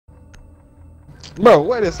Bro,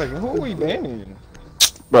 wait a second. Who are we banning?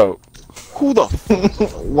 Bro, who the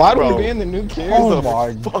Why do we bro? ban the new kids? Oh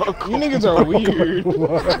my Fuck. You niggas are weird.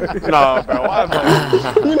 Nah, bro. Why am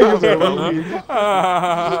You niggas are weird.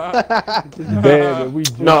 Damn it, we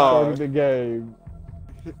just No. started the game.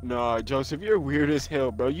 Nah, Joseph, you're weird as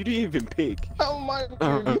hell, bro. You didn't even pick. Oh my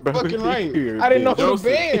god, you Bro, fucking right. you're I didn't know bitch. who to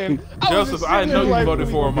ban. Joseph, I know you voted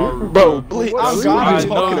for him already. Bro, Blitz. Oh What God, are I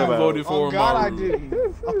you know talking you about? voted for Oh him God, I already. didn't.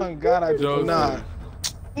 Oh God, I didn't. Joseph. Nah.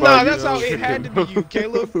 Bro, Nah, you that's how know. it had to be you,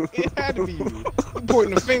 Caleb. It had to be you. You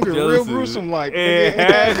pointing the finger real Joseph. gruesome like. It nigga,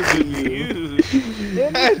 had to be you.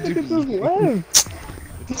 It had to be you.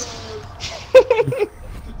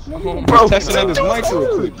 Bro, Testing out his mic real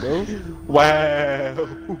quick, bro. Wow.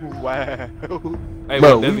 Wow. Hey,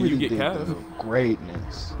 Bro, well, Devin, we you really get did Cav. the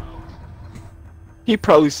greatness. He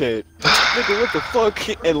probably said, nigga, what the fuck?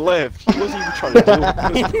 And left. He wasn't even trying to do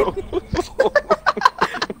this, bro.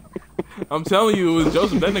 I'm telling you, it was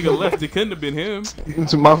Joseph. That nigga left. It couldn't have been him.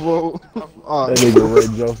 It's my fault. That nigga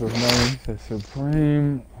read Joseph's name. Said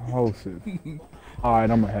Supreme Hostess.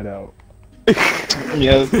 Alright, I'm gonna head out.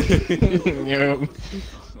 Yeah. Yeah.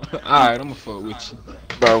 Alright, I'm gonna fuck with you.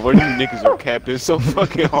 Bro, what are you niggas are capping so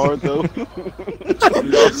fucking hard, though?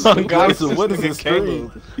 Oh, God, Joseph, what is nigga this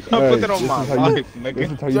stream? I put that on this my is how you- life, This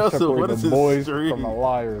nigga. is how you Joseph, separate what the is this boys stream? from the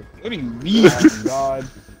liars. What do you mean? On God,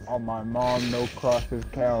 on my mom, no crosses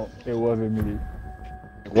count. It wasn't me.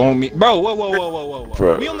 Won't me, bro. Whoa.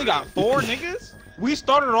 Bro. We only got 4 niggas. We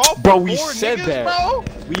started off. Bro, with we 4 said niggas, that. bro.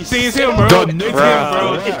 We See, it's him, bro. Bro, It's him,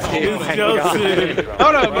 bro. bro. It's It's him. Joseph.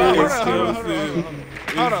 Hold up, bro. It's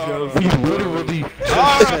Hold on. Joseph. He literally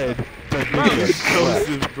said It's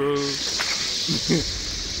Joseph, bro.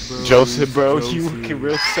 Joseph, bro, Joseph. you looking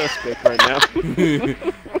real suspect right now.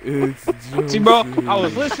 It's Joseph. See, bro, I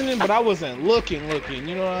was listening, but I wasn't looking.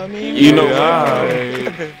 You know what I mean? You know Yeah, what?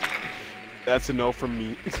 bro? That's a no from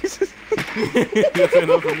me. That's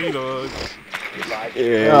enough for me, dog.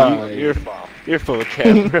 Yeah, you're full of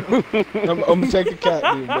cat, bro. I'm gonna take the cat,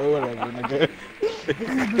 dude, bro. Whatever, nigga.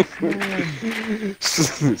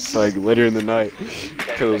 It's like later in the night,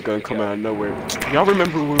 Killer's gonna come out of nowhere. Y'all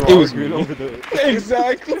remember when we were It was arguing me. over the?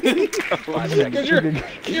 Exactly. Cause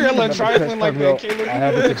you're hella trifling like that, Caleb. I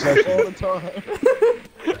have a confession. all the time.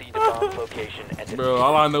 Bro,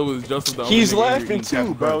 all I know is Joseph. The only He's nigga here laughing eating too,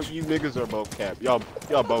 Captain bro. Crunch. You niggas are both cap. Y'all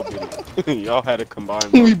both did it. Y'all had a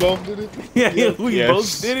combined. We both did it. Yeah, we Yes.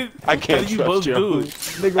 both did it. I can't How you trust both you. do it?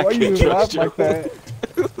 Nigga, why I you can't just laugh trust like you. that?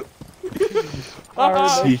 Alright,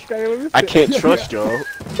 See, okay, let me I see. can't trust y'all.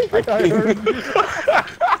 I I can't. heard.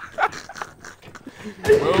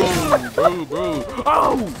 Bro.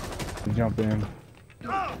 Oh! Jump in.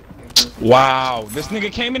 Wow, this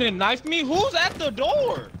nigga came in and knifed me. Who's at the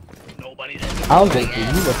door? I'll go for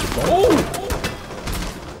you. Let the door.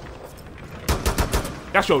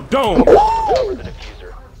 That's your dome.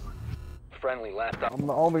 Friendly last up. I'm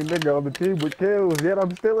the only nigga on the team with kills, yet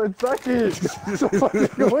I'm still in second. So what is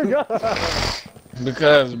going on?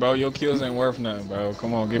 Because, bro, your kills ain't worth nothing, bro.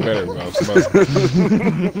 Come on, get better, bro.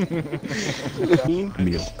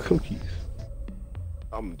 Meal cookies.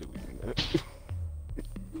 I'm doing that.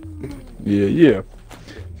 Yeah.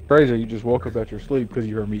 It's crazy. You just woke up at your sleep because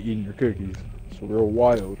you heard me eating your cookies. It's real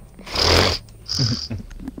wild.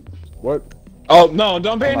 What? Oh no!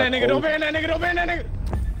 Don't ban that nigga! Don't ban that nigga! Don't ban that nigga!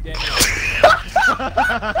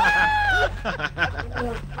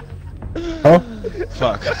 Huh?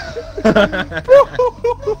 Fuck.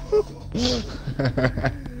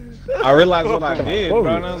 I realized what I did,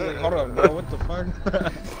 bro. And I was like, hold up, bro. What the fuck?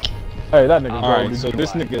 Hey, that nigga. All right, so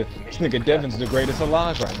this nigga Devin's the greatest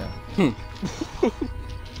alive right now.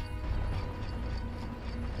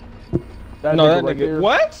 That No, nigga that right nigga. there,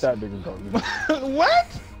 What? That nigga garbage.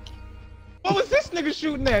 What? What was this nigga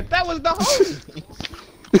shooting at? That was the homie.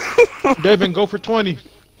 Devin, go for 20.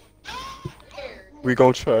 We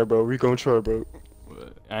gon' try, bro. We gon' try, bro.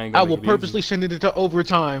 ain't I gonna will make it purposely send it into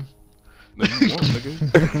overtime. easy. No, you won't, nigga.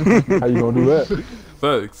 How you gonna do that?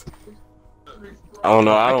 Thanks. I don't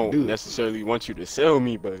know. I can don't do it. necessarily want you to sell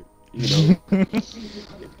me, but you know,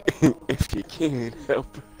 if you can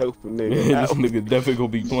help a nigga This out. nigga definitely gonna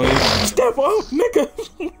be playing. Step up, nigga.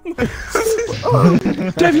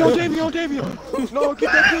 Davion. No,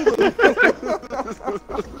 get that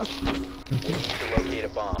To locate a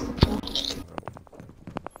bomb.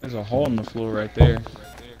 There's a hole in the floor right there.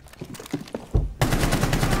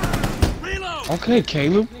 Okay,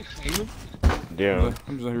 Caleb. Damn.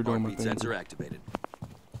 I'm just out here doing my Heartbeat thing. sensor activated.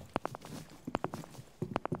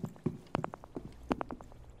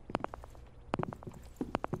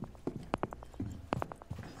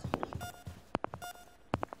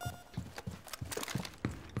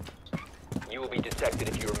 You will be detected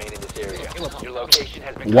if you remain in this area. Your location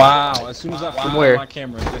has been Wow, as soon as I found where? my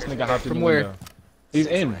camera, this nigga hopped in From the where? window. He's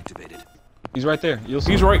in. He's right there. You'll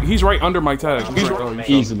see. He's right under my tag. He's right, oh, you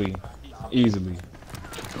saw him. Easily.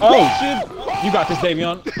 Oh shit! You got this,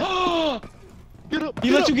 Davion. Get up!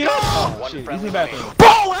 He let you get up. Oh One shit! He's friendly in the bathroom.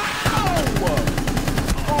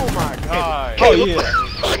 Oh my god! Oh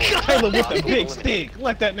yeah. Caleb with the big stick.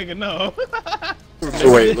 Let that nigga know.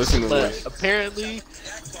 Wait, listen to But this. apparently,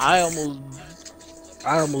 I almost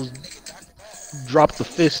dropped the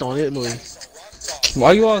fist on Emily.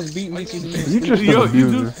 Why you always beat me to the You just Yo, an you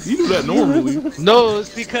abuser. do that normally. No,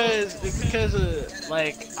 it's because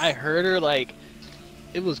like I heard her like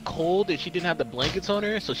it was cold and she didn't have the blankets on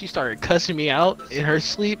her, so she started cussing me out in her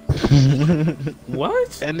sleep.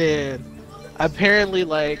 What? And then apparently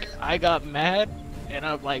like I got mad and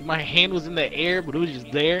I'm like my hand was in the air but it was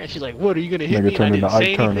just there and she's like, "What, are you gonna hit Nigga me?" And I turned didn't into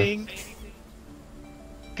say Ike Turner. anything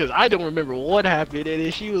because I don't remember what happened. And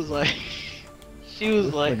then she was like,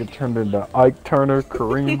 Nigga turned into Ike Turner,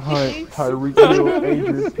 Kareem Hunt, Tyreek Hill,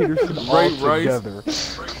 Adrian Peterson, all Ray Rice.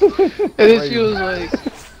 together. and then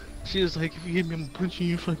she was like, "If you hit me, I'm punching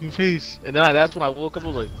you in your fucking face." And then that's when I woke up. I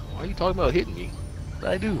was like, "Why are you talking about hitting me?"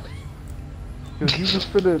 What I do? Cause you just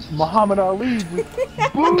finished Muhammad Ali with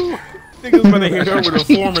boo! Niggas better hit her with a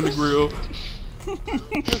form in the grill.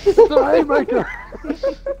 Haymaker!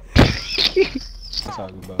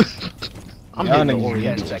 Talking about. I'm Y'all hitting the niggas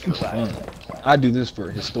Orient do this second for class. fun. I do this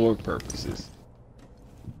for historic purposes.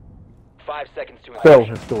 5 seconds to Spell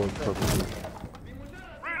insertion. historic purposes.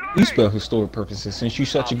 You spell historic purposes since you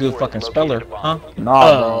such a good fucking speller, huh?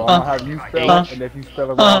 Nah, bro, I'll have you spell it, and if you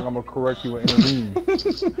spell it wrong, I'm gonna correct you and intervene.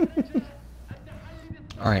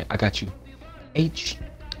 Alright, I got you. H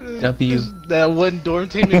W. That one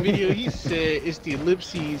dormtainment video, he said it's the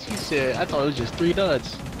ellipses. He said, I thought it was just 3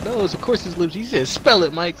 dots. No, it's of course it's ellipses. He said, spell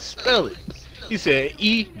it, Mike, spell it. He said,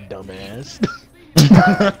 E, dumbass.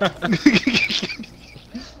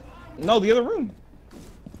 No, the other room.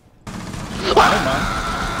 Never mind.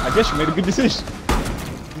 I guess you made a good decision. You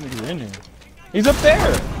niggas are in there. He's up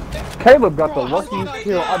there. Caleb got the luckiest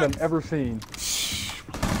kill I've done ever seen.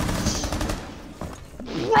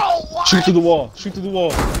 Shoot through the wall. Shoot through the wall.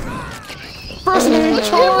 Yeah.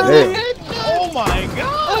 Oh my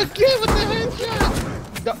god! Again with the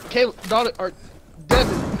headshot! Caleb, Donald, or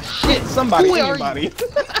Devin, shit, Somebody, who are anybody.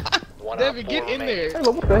 One Devin, op get 4 in remaining. there.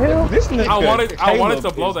 Caleb, what the hell? This nigga. I wanted to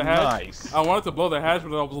Caleb blow the is hatch. Nice. I wanted to blow the hatch,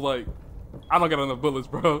 but I was like, I don't got enough bullets,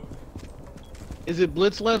 bro. Is it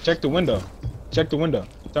Blitz left? Check the window. Check the window.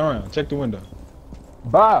 Turn around. Check the window.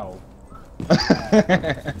 Bow.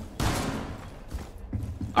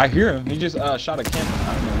 I hear him. He just shot a camera.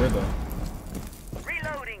 I don't know where though.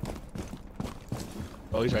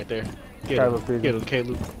 Oh, he's right there. Get Caleb, him, baby. get him,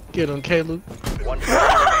 Caleb. Get him, Caleb. One friendly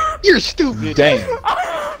remaining. You're stupid. Damn.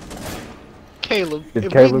 Caleb, Did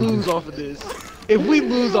if Caleb we lose off of this, if we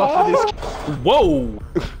lose off of this, Whoa!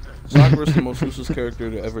 Sakura's the most useless character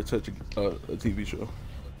to ever touch a TV show.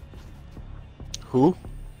 Who?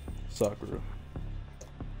 Sakura.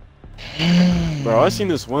 Bro, I seen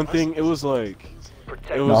this one thing. It was like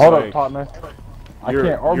Protect It Now was hold like up, partner. I your-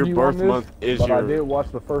 can't argue your birth on this, month is but I your- did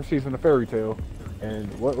watch the first season of Fairy Tale. And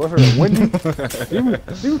what's her name? Wendy? she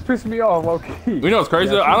was pissing me off, low key. You know what's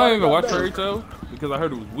crazy? Yeah, though? she I might don't even have watch done Fairy Tale because I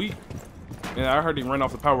heard it was weak. And I heard he ran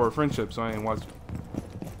off the power of friendship, so I ain't watched it.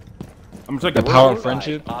 I'm gonna take The your power word of for it.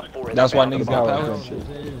 friendship. Op 4 has That's why found niggas the got bomb.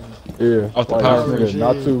 power. Yeah. Off the like, power this nigga, friendship.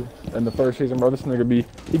 Not too. In the first season, bro, this nigga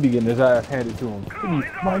he be getting his ass handed to him. He be,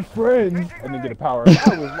 my friend, and then get a power. I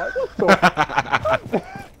was like, what the?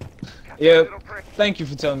 Yeah. Thank you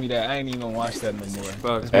for telling me that. I ain't even watch that no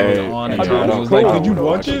more. Facts. Hey, on I and do. on. I I was don't like, did you wanna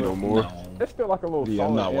watch watch it? it no more. No. It's still like a little Yeah, I'm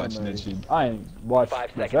solid not watching anime. that shit. I ain't watched 5 the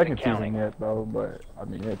seconds second and season counting. yet, though, but I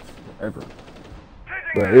mean, it's ever.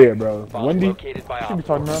 But yeah, bro, Bomb Wendy, located by she be Op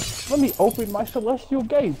talking 4. about, let me open my celestial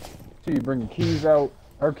gates. She be bringing keys out,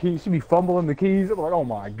 her keys, she be fumbling the keys. I'm like, oh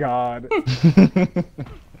my god.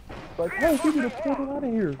 Like, hey, give me the portal out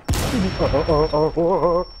of here. She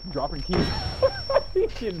be, dropping keys.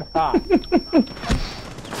 He's getting hot.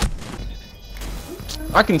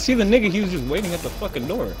 I can see the nigga. He was just waiting at the fucking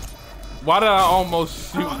door. Why did I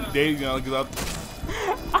almost shoot Davion? Because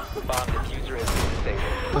Bomb diffuser has been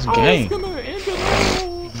disabled. That's I was game. gonna end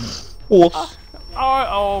it all. I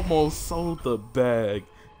almost sold the bag.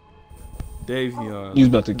 Davion. You was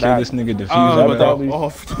about to kill That- this nigga I diffuser. was that bro. probably-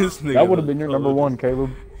 off this nigga. That would have been your number one,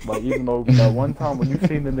 Caleb. Like, even though that one time when you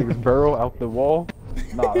seen the niggas barrel out the wall,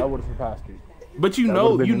 nah, that would have surpassed you. But you That know,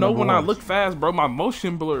 would've been you your know number when I one. look fast, bro, my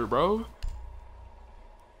motion blur, bro.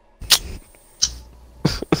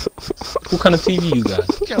 What kind of TV you got?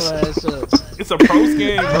 get your ass up. It's a pro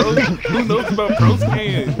scan, bro. Who knows about pro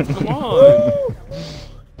scans? Come on.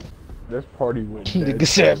 This party went Nigga dead.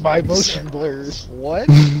 said my motion blurs. What?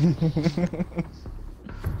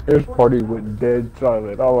 This party went dead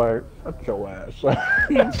silent. I'm like, that's your ass.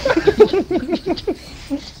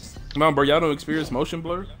 Come on, bro. Y'all don't experience motion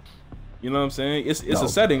blur? You know what I'm saying? It's a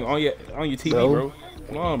setting on your TV, bro.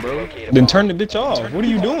 Come on, bro. Then turn the bitch off. What are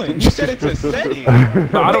you doing? You said it's a setting.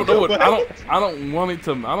 No, I don't know what I don't want it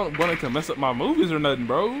to mess up my movies or nothing,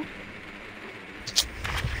 bro.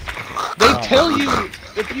 They tell you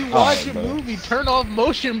if you watch a bro. movie, turn off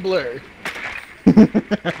motion blur.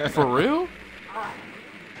 For real?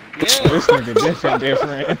 Yeah. This nigga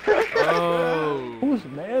different. Oh. Whose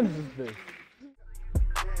man's is this?